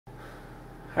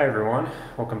Hi everyone,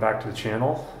 welcome back to the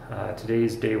channel.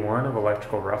 Today's day one of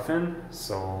electrical rough-in,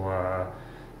 so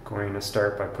going to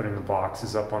start by putting the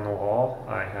boxes up on the wall.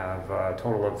 I have a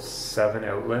total of 7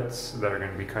 outlets that are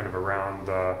going to be kind of around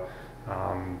the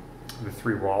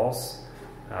 3 walls.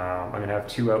 I'm going to have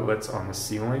 2 outlets on the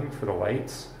ceiling for the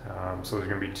lights, so there's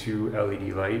going to be 2 LED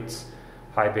lights,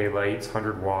 high bay lights,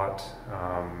 100 watt,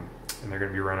 and they're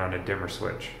going to be run on a dimmer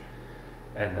switch.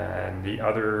 And then the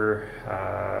other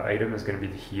item is going to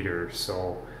be the heater.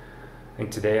 So I think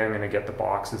today I'm going to get the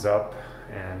boxes up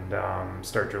and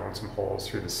start drilling some holes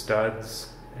through the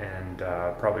studs and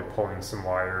probably pulling some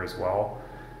wire as well.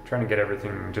 Trying to get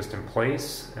everything just in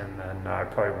place, and then I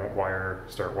probably won't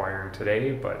start wiring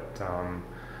today, but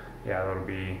yeah, that'll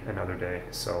be another day.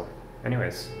 So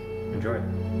anyways, enjoy.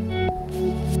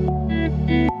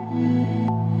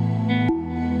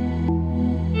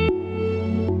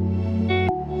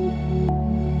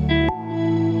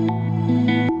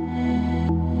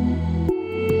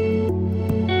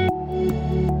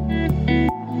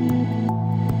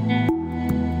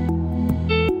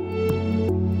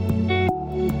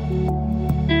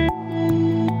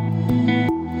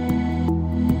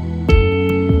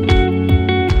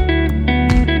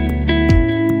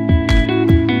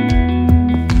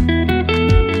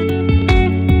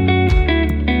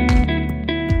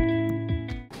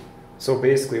 So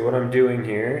basically what I'm doing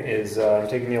here is I'm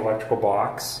taking the electrical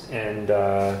box and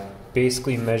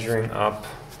basically measuring up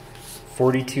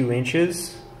 42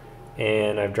 inches,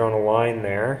 and I've drawn a line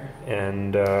there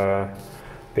and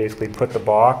basically put the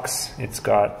box. It's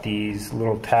got these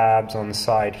little tabs on the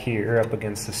side here up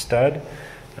against the stud.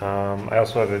 I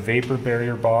also have a vapor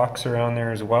barrier box around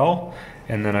there as well,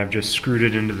 and then I've just screwed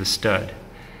it into the stud,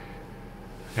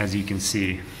 as you can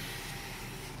see.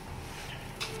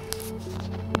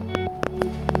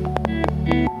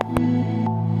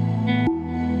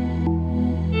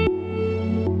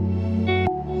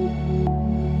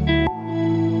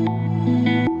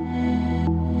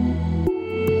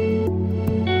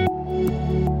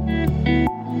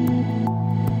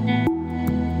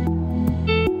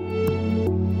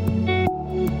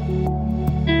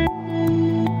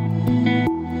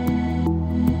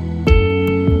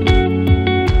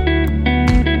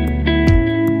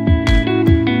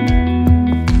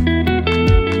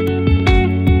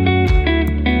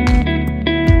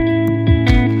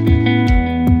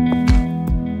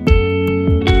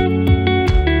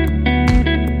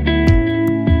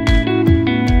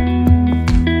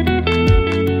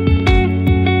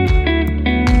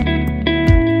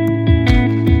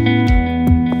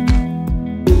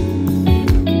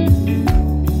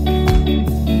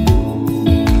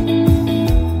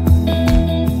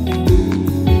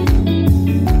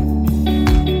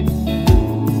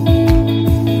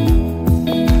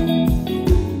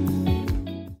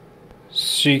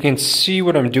 So you can see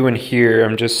what I'm doing here.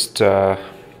 I'm just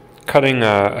cutting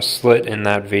a slit in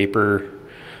that vapor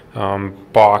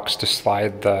box to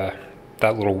slide that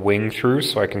little wing through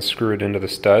so I can screw it into the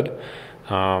stud.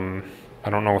 I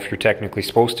don't know if you're technically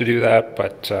supposed to do that,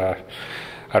 but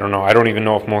I don't know. I don't even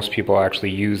know if most people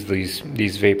actually use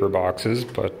these vapor boxes,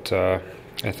 but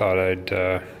I thought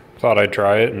I'd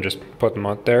try it and just put them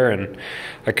out there, and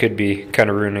I could be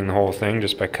kind of ruining the whole thing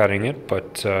just by cutting it,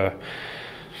 but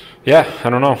yeah, I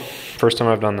don't know. First time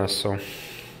I've done this, so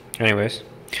anyways.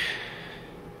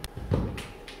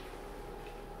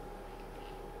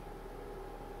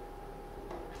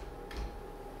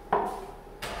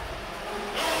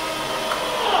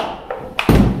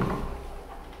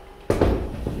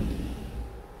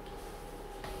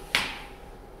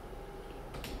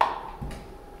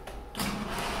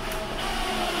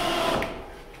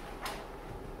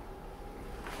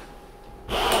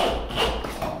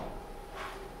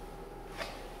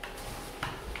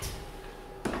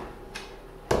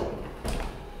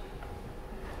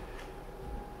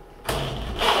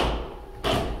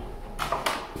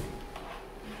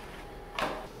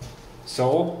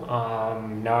 So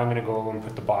now I'm going to go and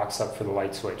put the box up for the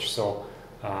light switch. So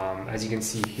as you can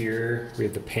see here, we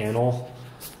have the panel.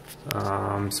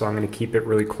 So I'm going to keep it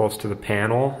really close to the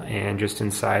panel and just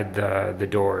inside the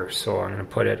door. So I'm going to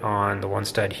put it on the one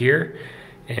stud here,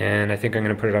 and I think I'm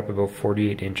going to put it up about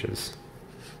 48 inches.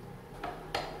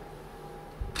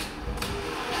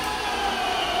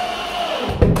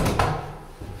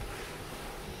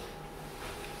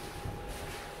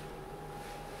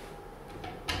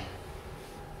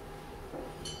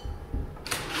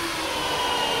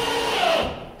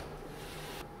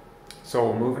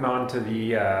 So moving on to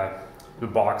the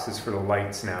boxes for the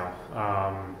lights now.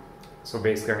 So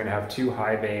basically I'm going to have 2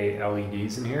 high bay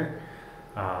LEDs in here.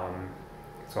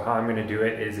 So how I'm going to do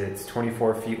it is it's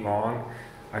 24 feet long.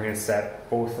 I'm going to set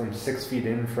both of them 6 feet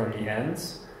in from the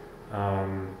ends.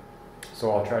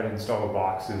 So I'll try to install the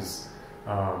boxes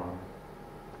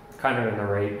kind of in the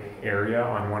right area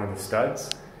on one of the studs.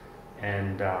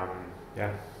 And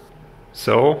yeah.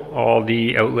 So all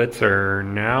the outlets are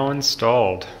now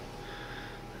installed.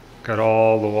 Got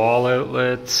all the wall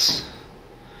outlets.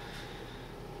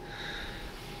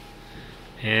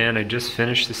 And I just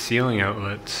finished the ceiling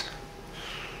outlets.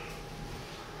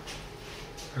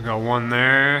 I got one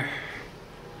there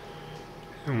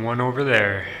and one over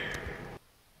there.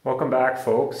 Welcome back,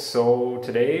 folks. So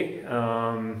today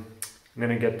I'm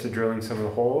gonna get to drilling some of the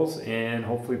holes and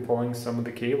hopefully pulling some of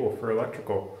the cable for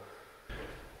electrical.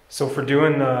 So for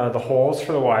doing the holes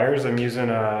for the wires, I'm using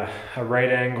a right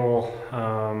angle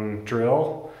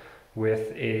drill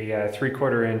with a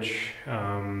 3/4 inch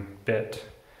bit,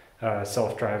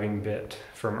 self-driving bit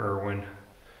from Irwin.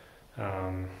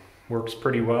 Works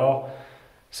pretty well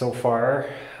so far.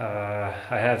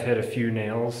 I have hit a few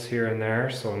nails here and there,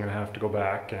 so I'm gonna have to go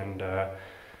back and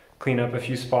clean up a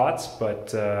few spots,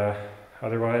 but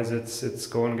otherwise it's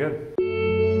going good.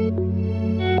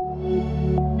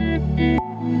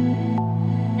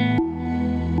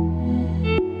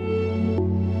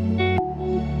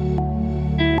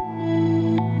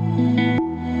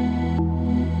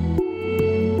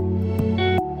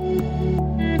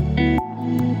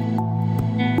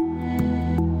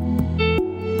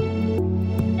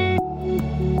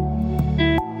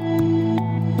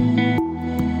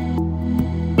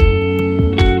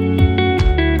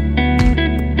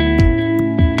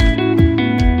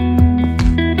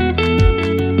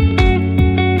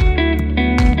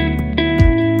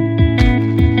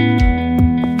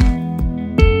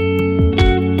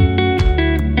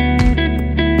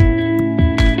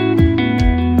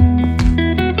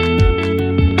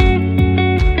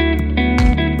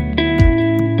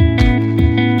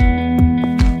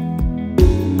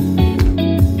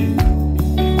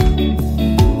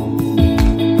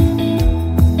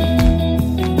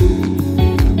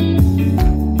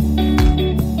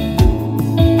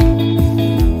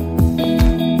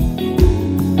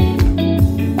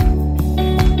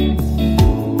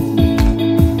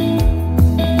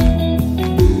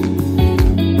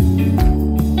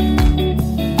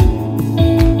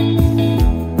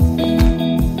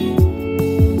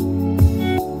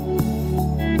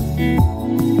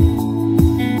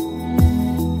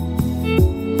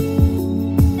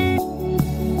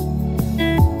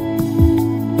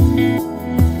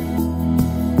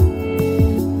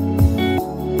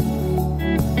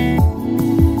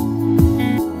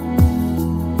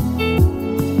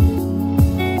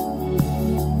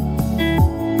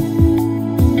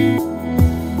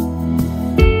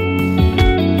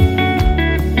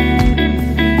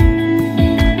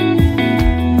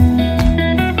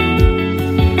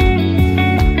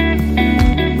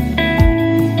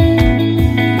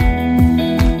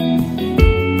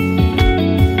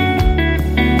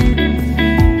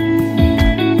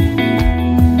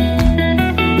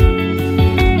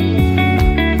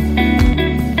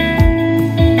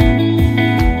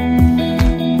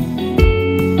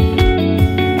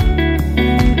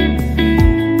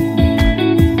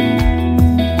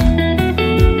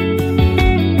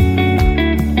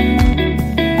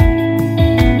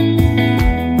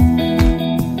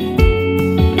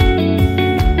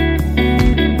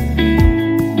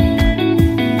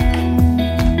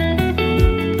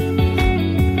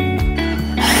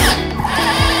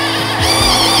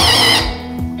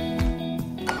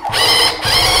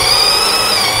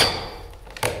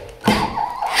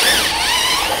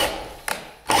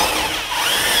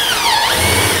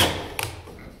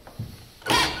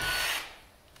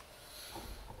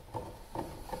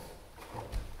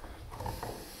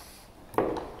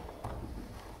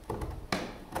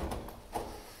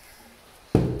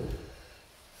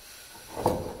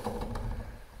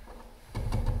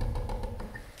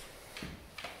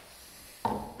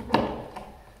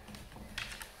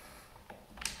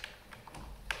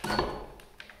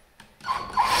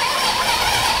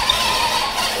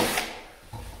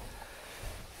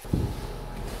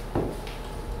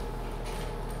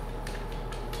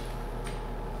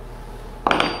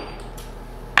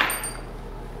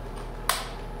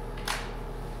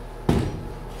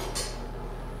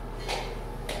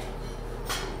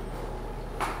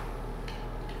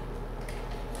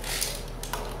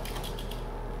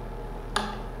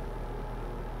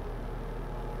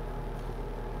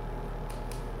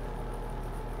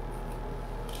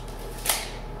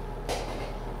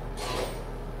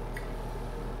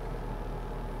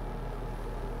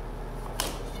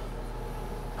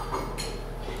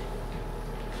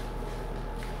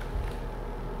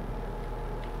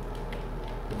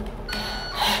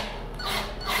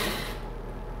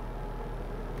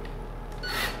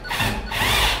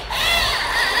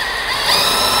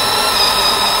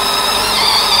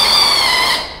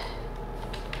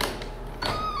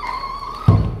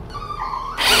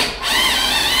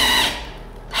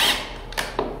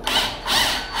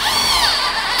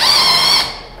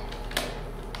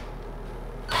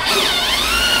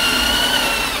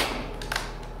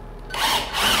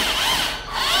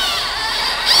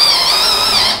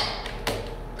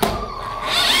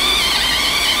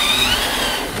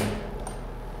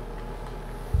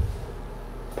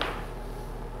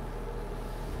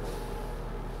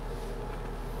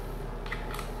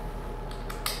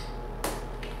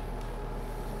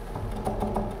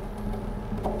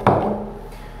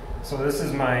 So this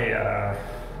is my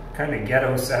kind of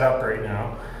ghetto setup right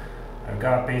now. I've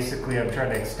tried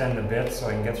to extend the bit so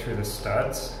I can get through the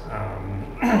studs. I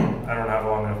don't have a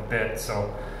long enough bit,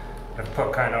 so I've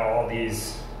put kind of all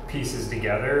these pieces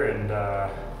together, and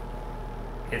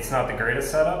it's not the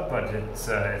greatest setup, but it's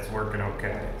working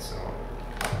okay. So.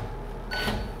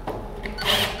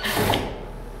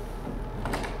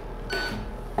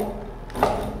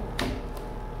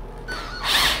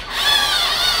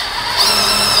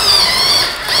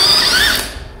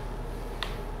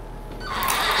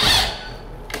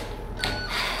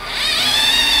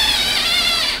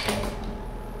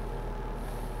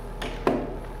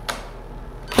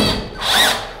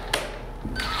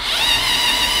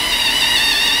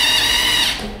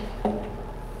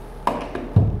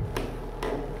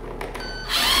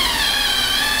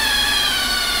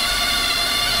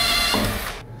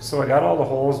 So I got all the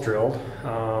holes drilled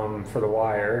for the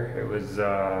wire. It was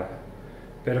a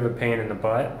bit of a pain in the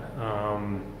butt.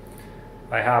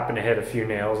 I happened to hit a few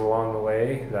nails along the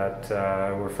way that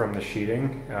were from the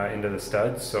sheeting into the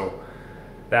studs, so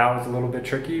that was a little bit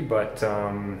tricky, but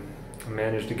I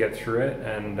managed to get through it,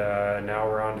 and now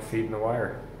we're on to feeding the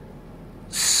wire.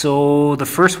 So the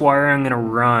first wire I'm going to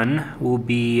run will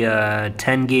be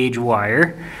 10 gauge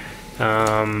wire.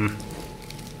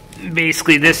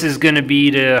 Basically, this is going to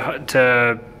be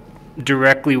to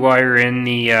directly wire in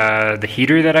the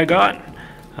heater that I got.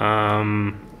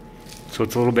 So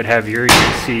it's a little bit heavier, you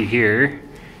can see here,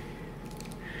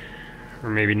 or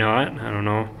maybe not, I don't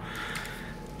know.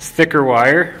 It's thicker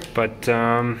wire, but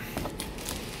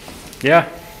yeah.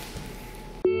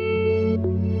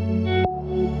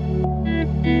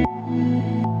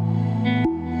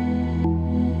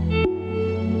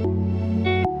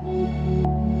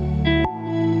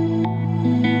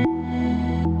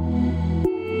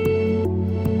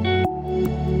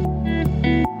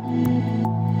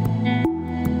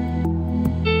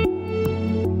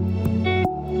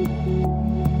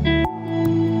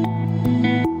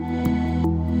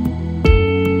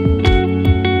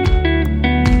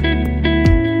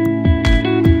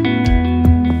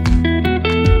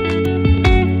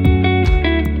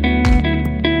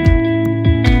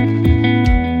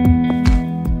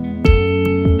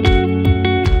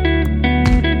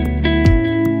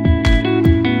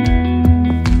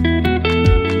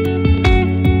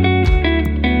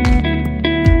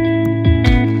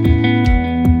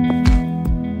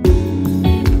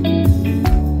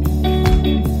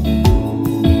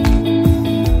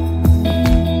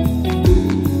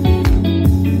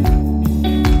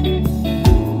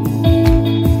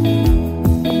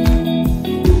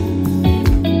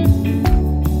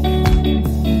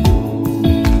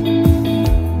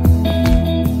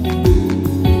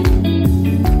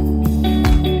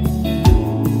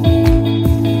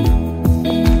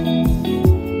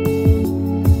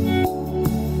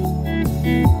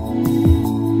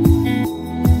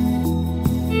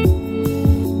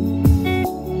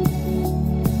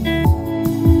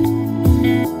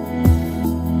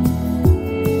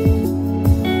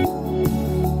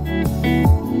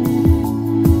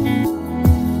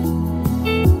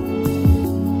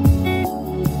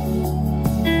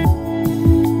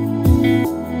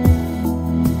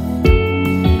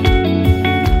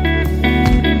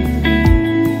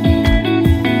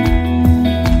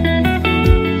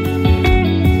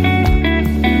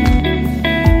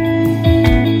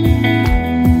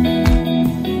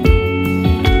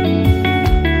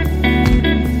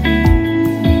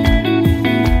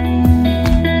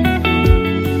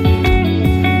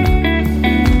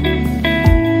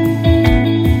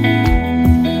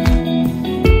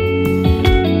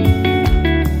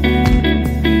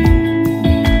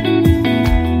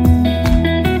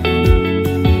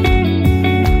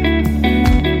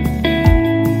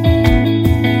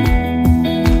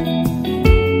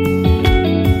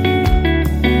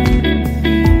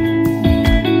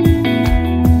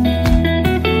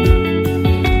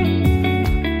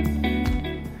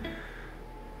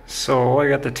 So I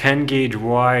got the 10 gauge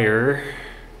wire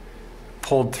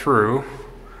pulled through.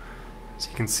 As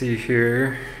you can see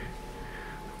here,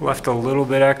 left a little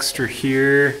bit extra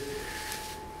here.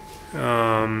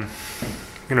 I'm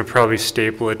gonna probably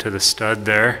staple it to the stud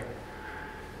there.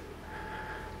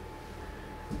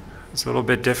 It's a little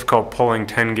bit difficult pulling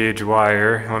 10 gauge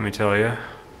wire, let me tell you.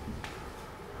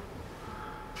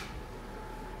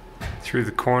 Through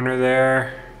the corner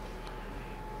there,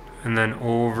 and then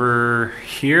over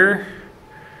here.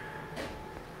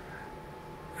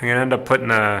 I'm gonna end up putting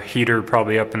the heater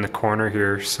probably up in the corner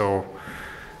here, so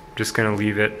I'm just gonna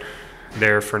leave it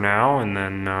there for now, and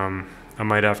then I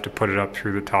might have to put it up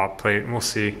through the top plate, and we'll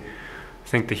see. I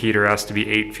think the heater has to be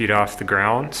 8 feet off the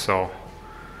ground, so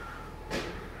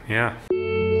yeah.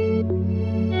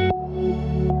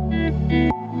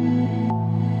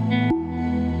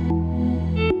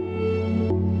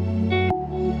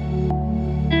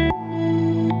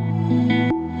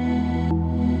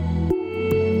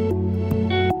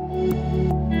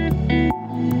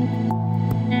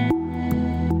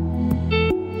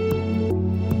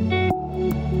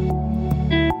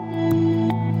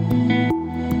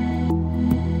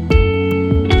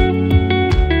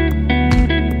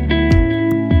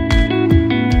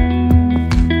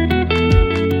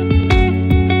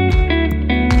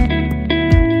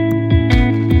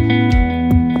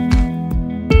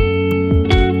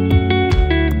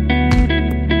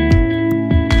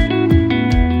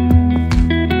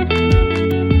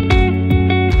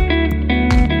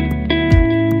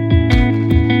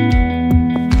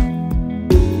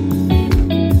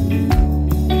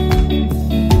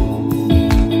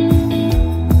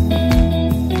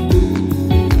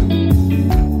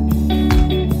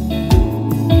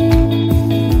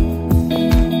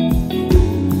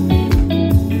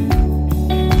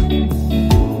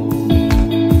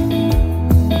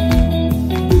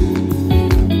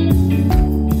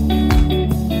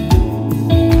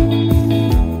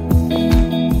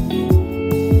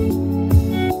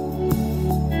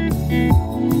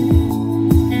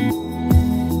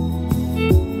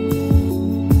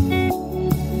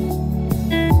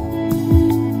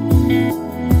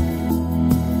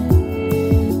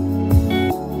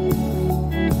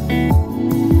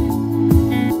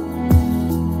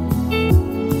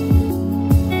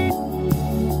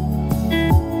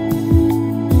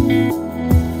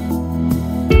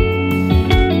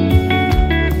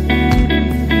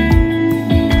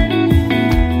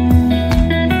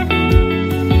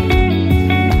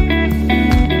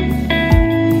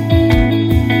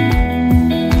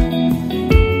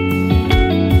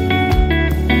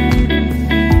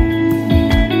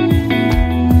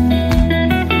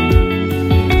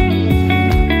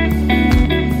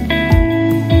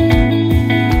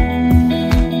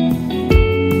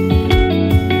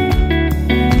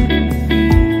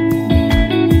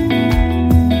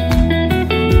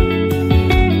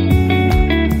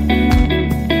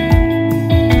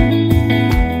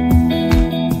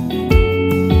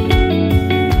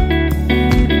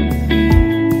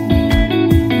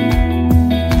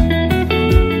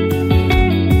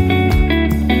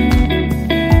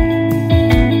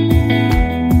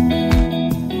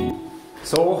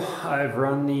 So I've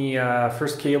run the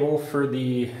first cable for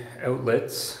the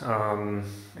outlets, and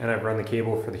I've run the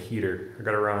cable for the heater. I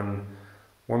got to run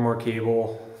one more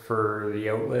cable for the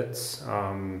outlets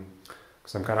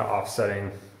because I'm kind of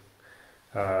offsetting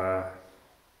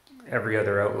every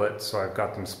other outlet, so I've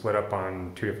got them split up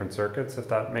on 2 different circuits, if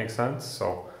that makes sense.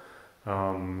 So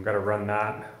got to run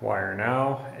that wire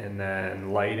now, and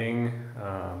then lighting,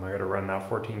 I got to run that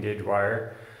 14 gauge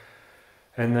wire,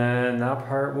 and then that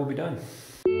part will be done.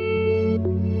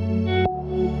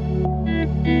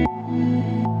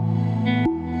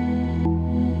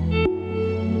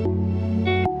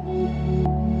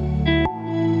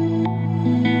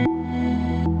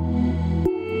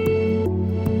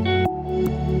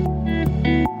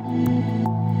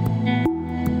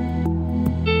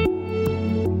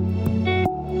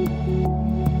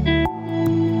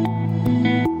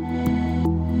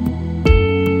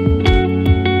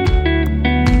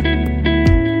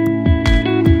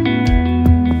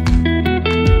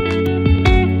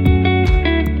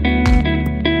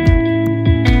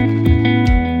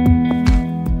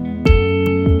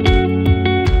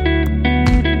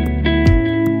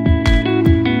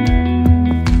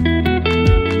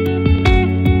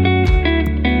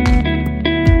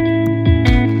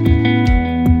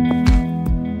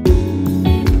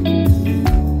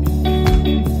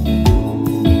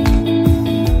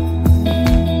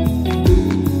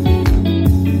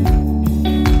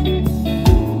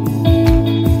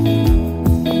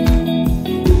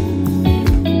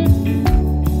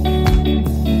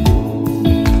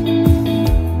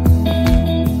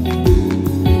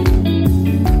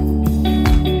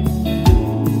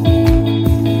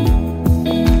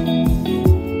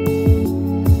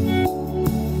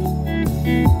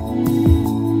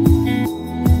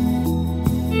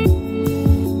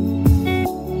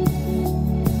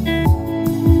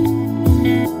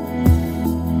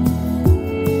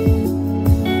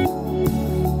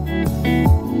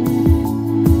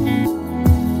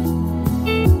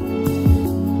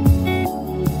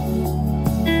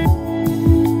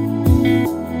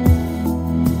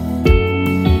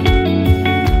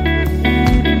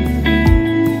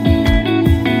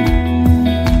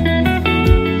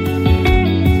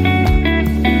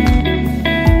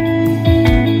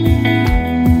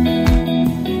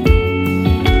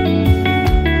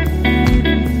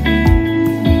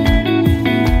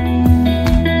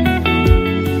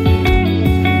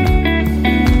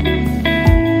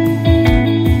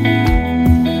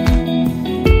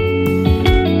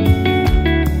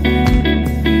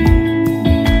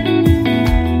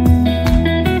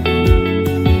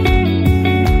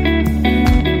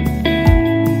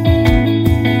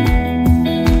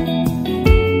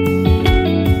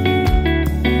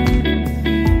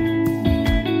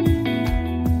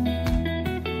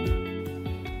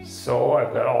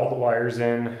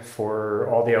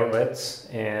 outlets,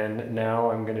 and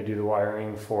now I'm going to do the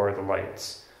wiring for the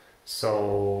lights.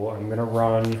 So I'm going to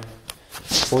run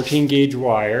 14 gauge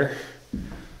wire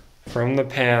from the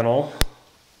panel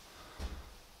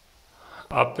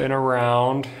up and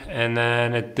around, and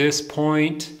then at this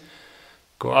point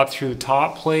go up through the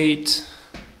top plate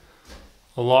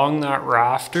along that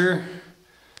rafter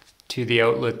to the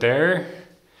outlet there,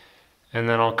 and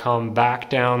then I'll come back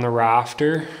down the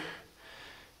rafter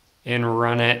and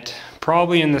run it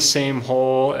probably in the same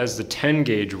hole as the 10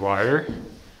 gauge wire,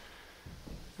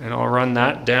 and I'll run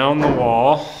that down the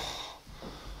wall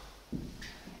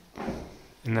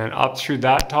and then up through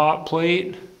that top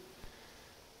plate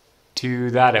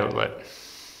to that outlet.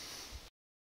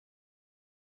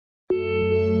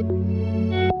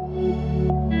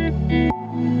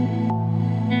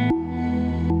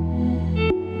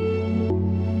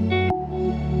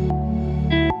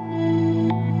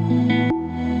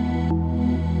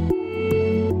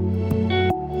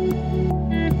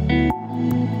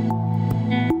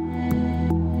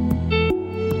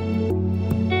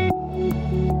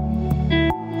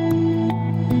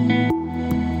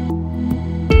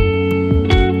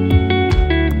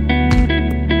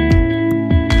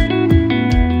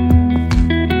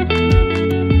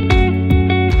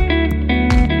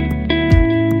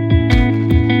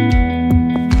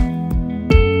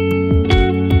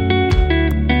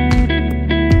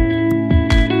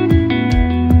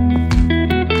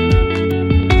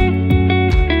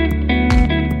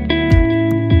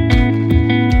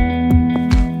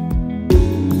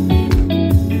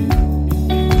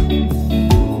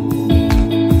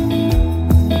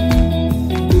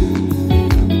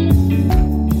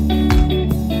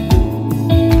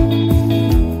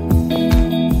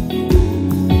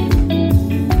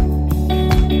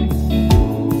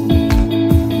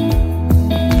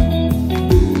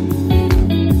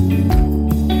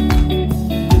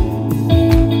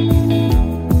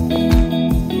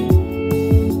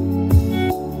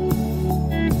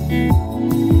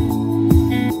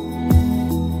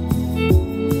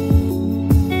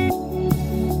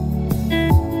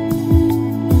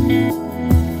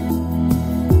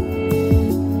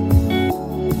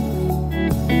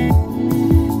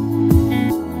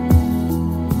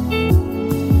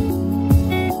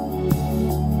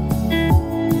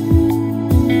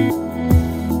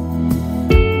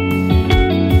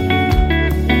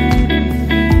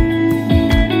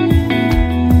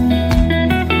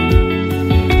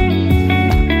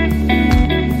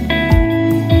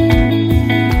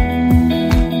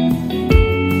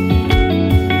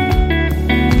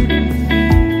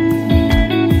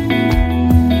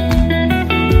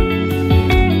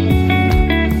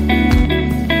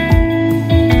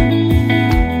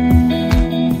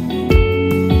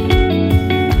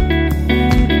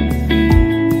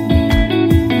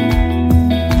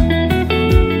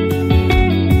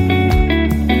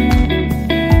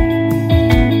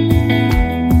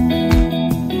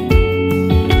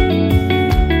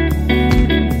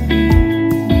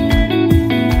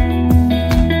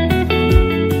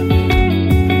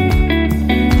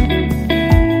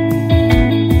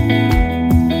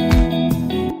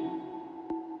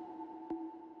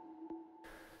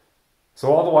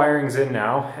 So all the wiring's in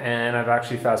now, and I've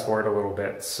actually fast forwarded a little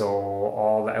bit. So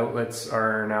all the outlets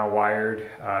are now wired,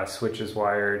 switch is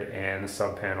wired, and the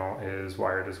sub panel is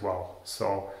wired as well.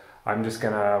 So I'm just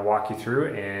gonna walk you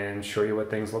through and show you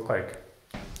what things look like.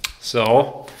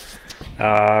 So we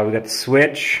got the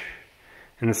switch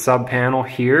and the sub panel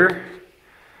here,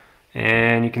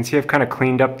 and you can see I've kind of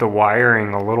cleaned up the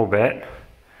wiring a little bit.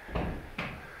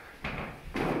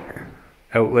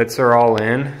 Outlets are all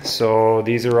in, so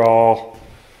these are all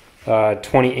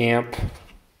 20 amp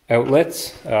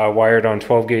outlets wired on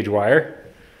 12 gauge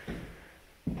wire.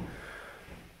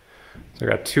 So I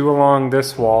got two along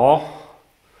this wall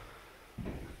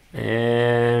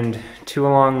and two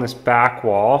along this back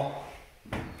wall.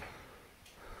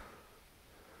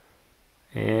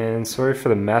 And sorry for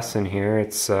the mess in here,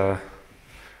 it's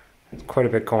quite a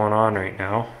bit going on right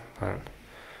now.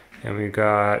 And we've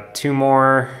got two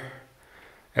more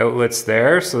outlets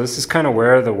there, so this is kind of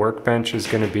where the workbench is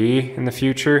going to be in the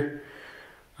future.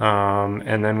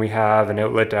 And then we have an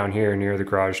outlet down here near the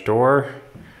garage door,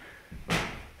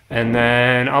 and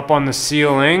then up on the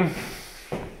ceiling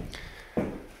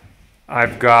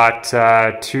I've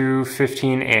got two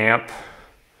 15 amp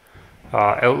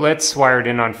outlets wired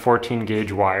in on 14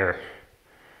 gauge wire,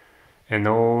 and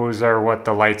those are what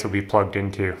the lights will be plugged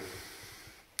into.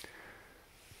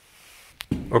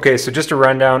 Okay, so just a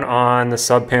rundown on the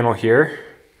sub panel here.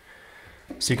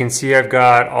 So you can see I've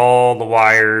got all the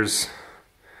wires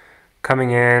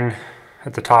coming in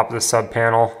at the top of the sub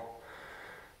panel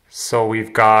So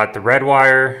we've got the red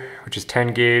wire, which is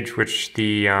 10 gauge, which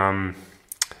the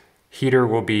heater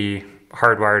will be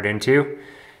hardwired into,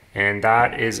 and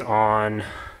that is on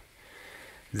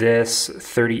this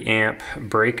 30 amp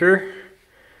breaker.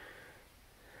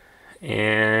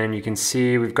 And you can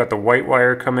see we've got the white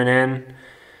wire coming in.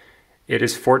 It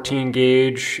is 14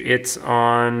 gauge. It's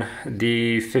on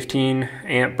the 15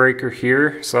 amp breaker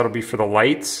here, so that'll be for the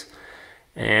lights.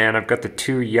 And I've got the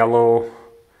two yellow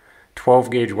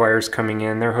 12 gauge wires coming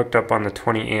in. They're hooked up on the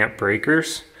 20 amp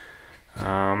breakers.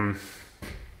 This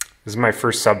is my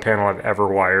first sub panel I've ever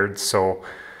wired, so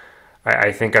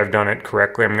I think I've done it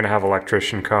correctly. I'm going to have an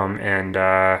electrician come and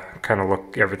kind of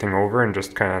look everything over and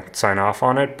just kind of sign off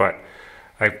on it. But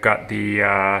I've got the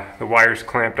wires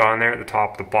clamped on there at the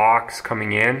top of the box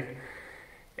coming in,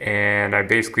 and I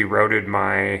basically routed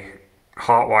my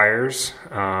hot wires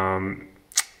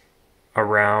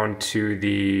around to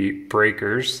the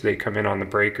breakers. They come in on the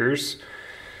breakers.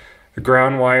 The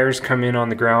ground wires come in on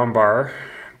the ground bar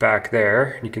back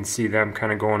there. You can see them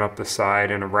kind of going up the side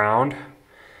and around.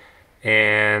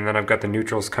 And then I've got the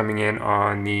neutrals coming in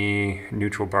on the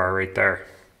neutral bar right there.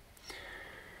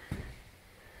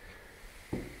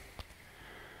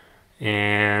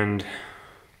 And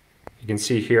you can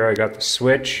see here I got the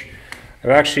switch. I've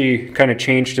actually kind of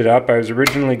changed it up. I was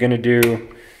originally going to do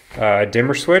a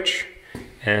dimmer switch,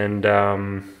 and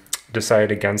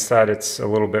decided against that. It's a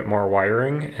little bit more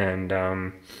wiring, and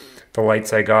the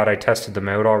lights I got, I tested them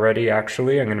out already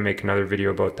actually. I'm going to make another video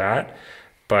about that,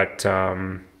 but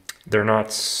they're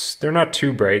not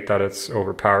too bright that it's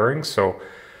overpowering, so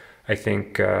I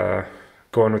think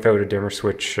going without a dimmer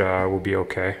switch will be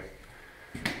okay.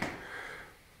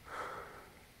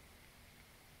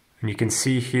 And you can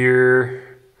see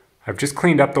here I've just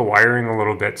cleaned up the wiring a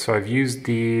little bit. So I've used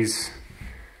these,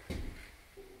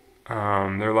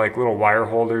 they're like little wire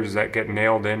holders that get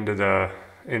nailed into the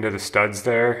studs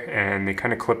there, and they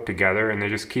kind of clip together, and they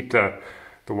just keep the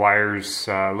wires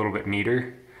a little bit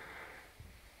neater.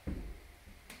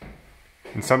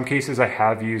 In some cases I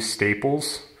have used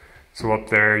staples. So up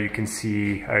there you can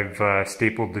see I've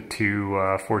stapled the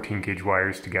two 14 gauge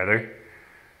wires together.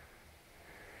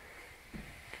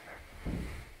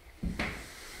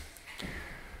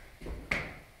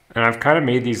 And I've kind of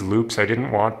made these loops. I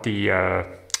didn't want the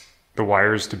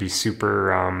wires to be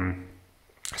super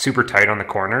super tight on the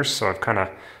corners, so I've kind of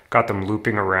got them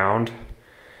looping around.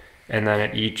 And then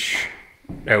at each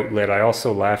outlet I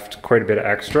also left quite a bit of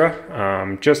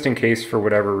extra, just in case for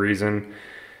whatever reason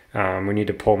we need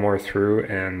to pull more through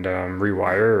and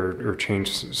rewire or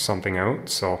change something out.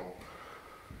 So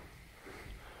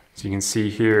you can see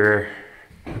here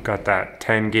I've got that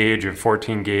 10 gauge and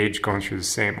 14 gauge going through the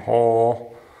same hole.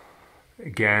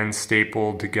 Again,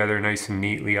 stapled together nice and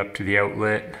neatly up to the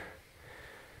outlet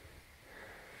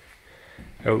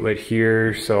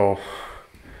here, so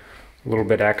a little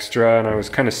bit extra. And I was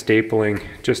kind of stapling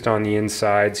just on the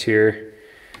insides here,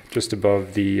 just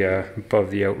above the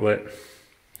outlet.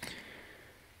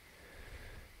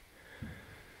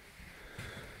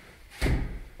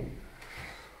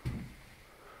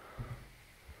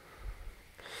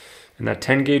 And that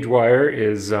 10 gauge wire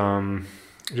is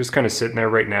just kind of sitting there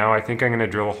right now. I think I'm going to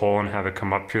drill a hole and have it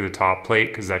come up through the top plate,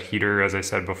 because that heater, as I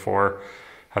said before,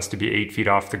 has to be 8 feet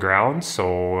off the ground.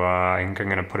 So I think I'm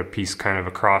going to put a piece kind of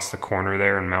across the corner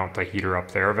there and mount the heater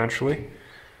up there eventually.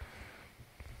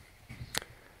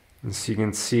 And so you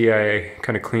can see I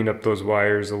kind of cleaned up those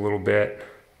wires a little bit.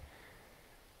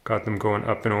 Got them going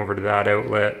up and over to that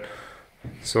outlet.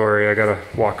 Sorry, I gotta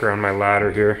walk around my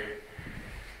ladder here.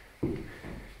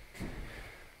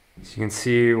 So you can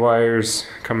see wires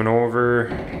coming over,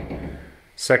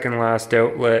 second last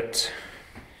outlet,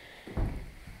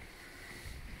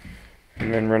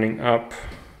 and then running up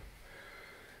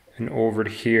and over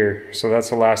to here. So that's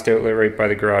the last outlet right by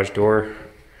the garage door.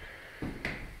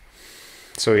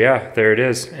 So yeah, there it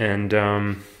is. And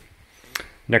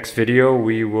next video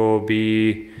we will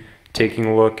be taking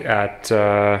a look at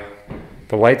the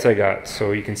lights I got.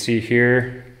 So you can see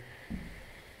here,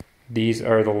 these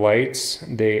are the lights.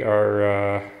 They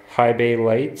are high bay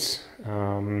lights,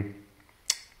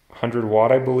 100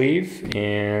 watt I believe,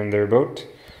 and they're about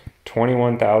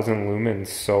 21,000 lumens.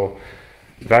 So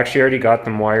I've actually already got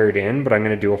them wired in, but I'm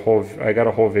going to do I got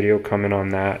a whole video coming on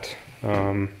that.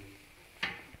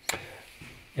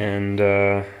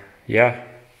 Yeah.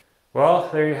 Well,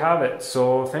 there you have it.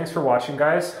 So thanks for watching,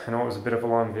 guys. I know it was a bit of a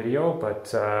long video,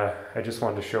 but I just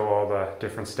wanted to show all the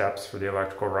different steps for the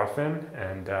electrical rough-in.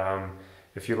 And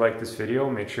if you like this video,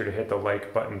 make sure to hit the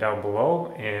like button down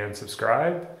below and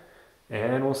subscribe,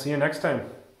 and we'll see you next time.